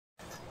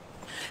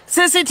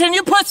Sissy, can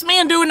you push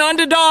me into an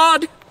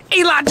underdog?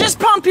 Eli, just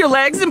pump your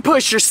legs and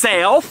push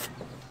yourself.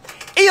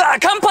 Eli,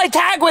 come play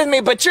tag with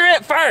me, but you're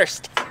it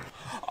first.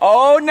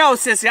 Oh no,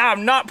 Sissy,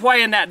 I'm not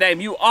playing that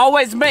game. You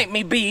always make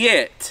me be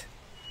it.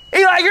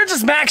 Eli, you're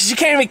just mad because you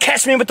can't even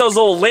catch me with those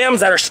little limbs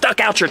that are stuck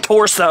out your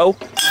torso.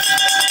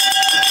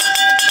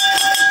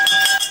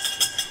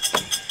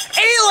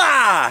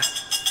 Eli!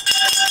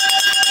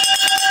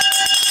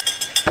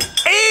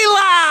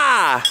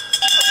 Eli!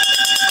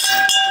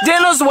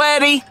 Dinner's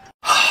ready.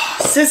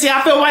 Sissy,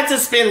 I feel like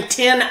it's been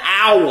 10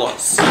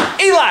 hours.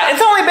 Eli,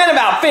 it's only been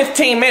about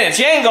 15 minutes.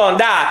 You ain't gonna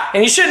die.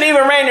 And you shouldn't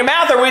even ran your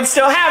mouth or we'd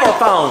still have our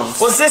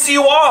phones. Well, Sissy,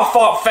 you are a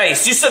fuck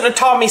face. You shouldn't have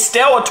taught me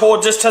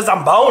Stellator just because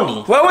I'm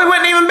bony. Well, we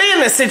wouldn't even be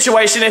in this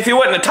situation if you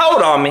wouldn't have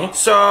told on me.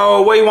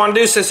 So, what do you want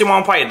to do, Sissy? You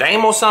want to play a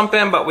game or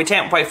something? But we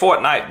can't play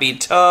Fortnite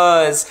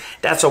because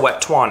that's a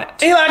wet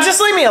twannet. Eli,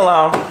 just leave me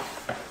alone.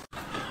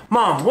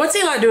 Mom, what's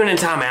Eli doing in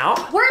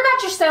timeout? Worry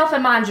about yourself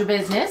and mind your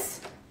business.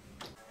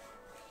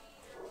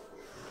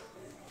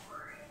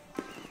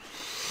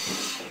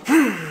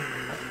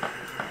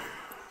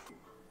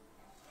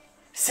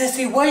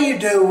 Sissy, what are you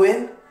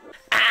doing?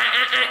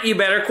 You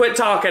better quit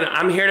talking.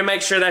 I'm here to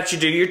make sure that you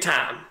do your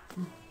time.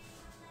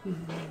 Eli,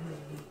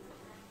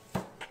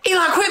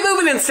 quit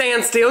moving and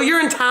stand still.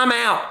 You're in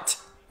timeout.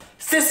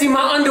 Sissy,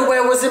 my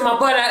underwear was in my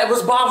butt. It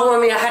was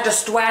bothering me. I had to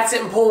swat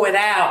it and pull it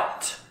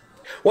out.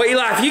 Well,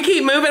 Eli, if you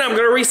keep moving, I'm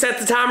going to reset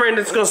the timer and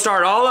it's going to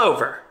start all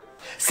over.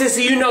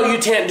 Sissy, you know you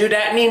can't do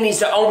that. Nini's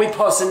the only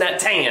person that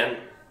can.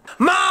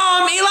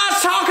 Mom,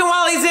 Eli's talking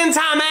while he's in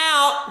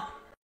timeout.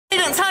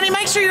 Cadence, honey,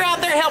 make sure you're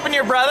out there helping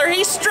your brother.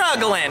 He's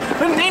struggling.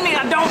 But Nini,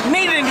 I don't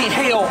need any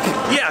help.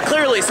 Yeah,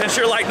 clearly, since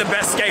you're like the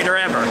best skater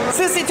ever.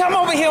 Sissy, come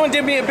over here and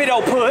give me a bit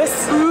old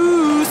puss.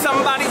 Ooh,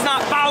 somebody's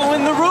not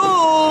following the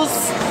rules.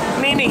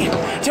 Nini,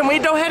 can we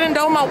go ahead and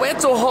do my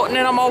wetzel hunting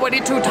and I'm already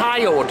too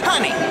tired?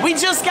 Honey, we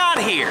just got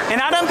here and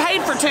I done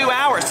paid for 2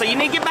 hours, so you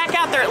need to get back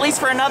out there at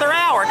least for another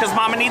hour because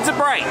Mama needs a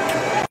break.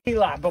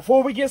 Eli,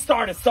 before we get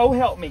started, so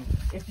help me,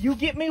 if you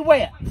get me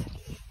wet.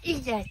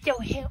 Eli,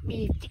 don't help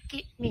me if you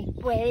get me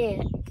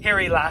wet. Here,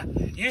 Eli,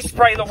 you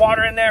spray the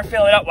water in there and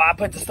fill it up while I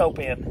put the soap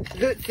in.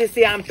 Look,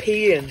 Sissy, I'm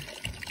peeing.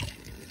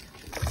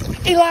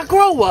 Eli,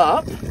 grow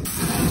up.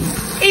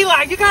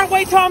 Eli, you gotta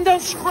wait till I'm done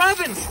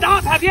scrubbing.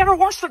 Stop. Have you ever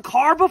washed a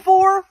car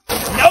before?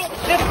 Nope,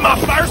 this is my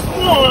first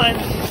one.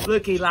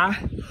 Look, Eli,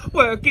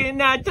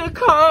 working at the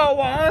car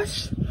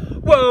wash.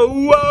 Whoa,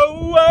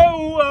 whoa,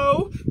 whoa,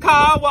 whoa,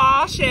 car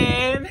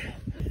washing.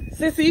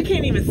 Sissy, you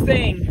can't even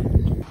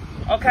sing.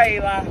 Okay,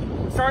 Eli,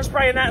 start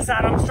spraying that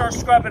side. I'm gonna start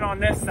scrubbing on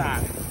this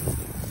side.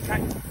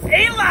 Okay.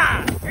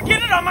 Eli, you're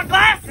getting on my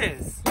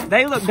glasses.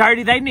 They look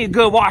dirty. They need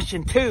good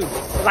washing too,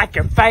 like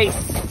your face.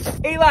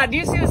 Eli, do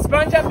you see the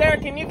sponge up there?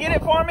 Can you get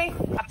it for me?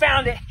 I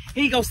found it.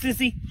 Here you go,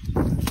 Sissy.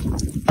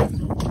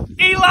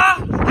 Eli,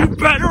 you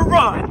better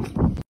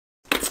run.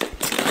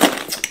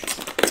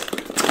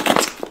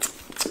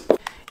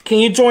 Can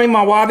you join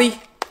my wobby?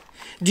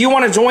 Do you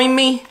want to join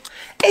me?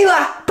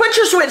 Eli, put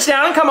your switch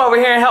down and come over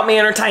here and help me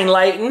entertain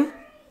Layton.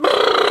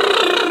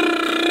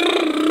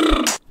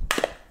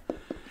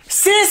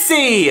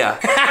 Sissy!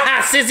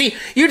 Sissy,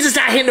 you just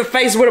got hit in the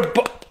face with a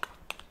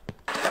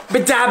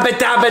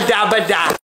ba-da-ba-da-ba-da-ba-da.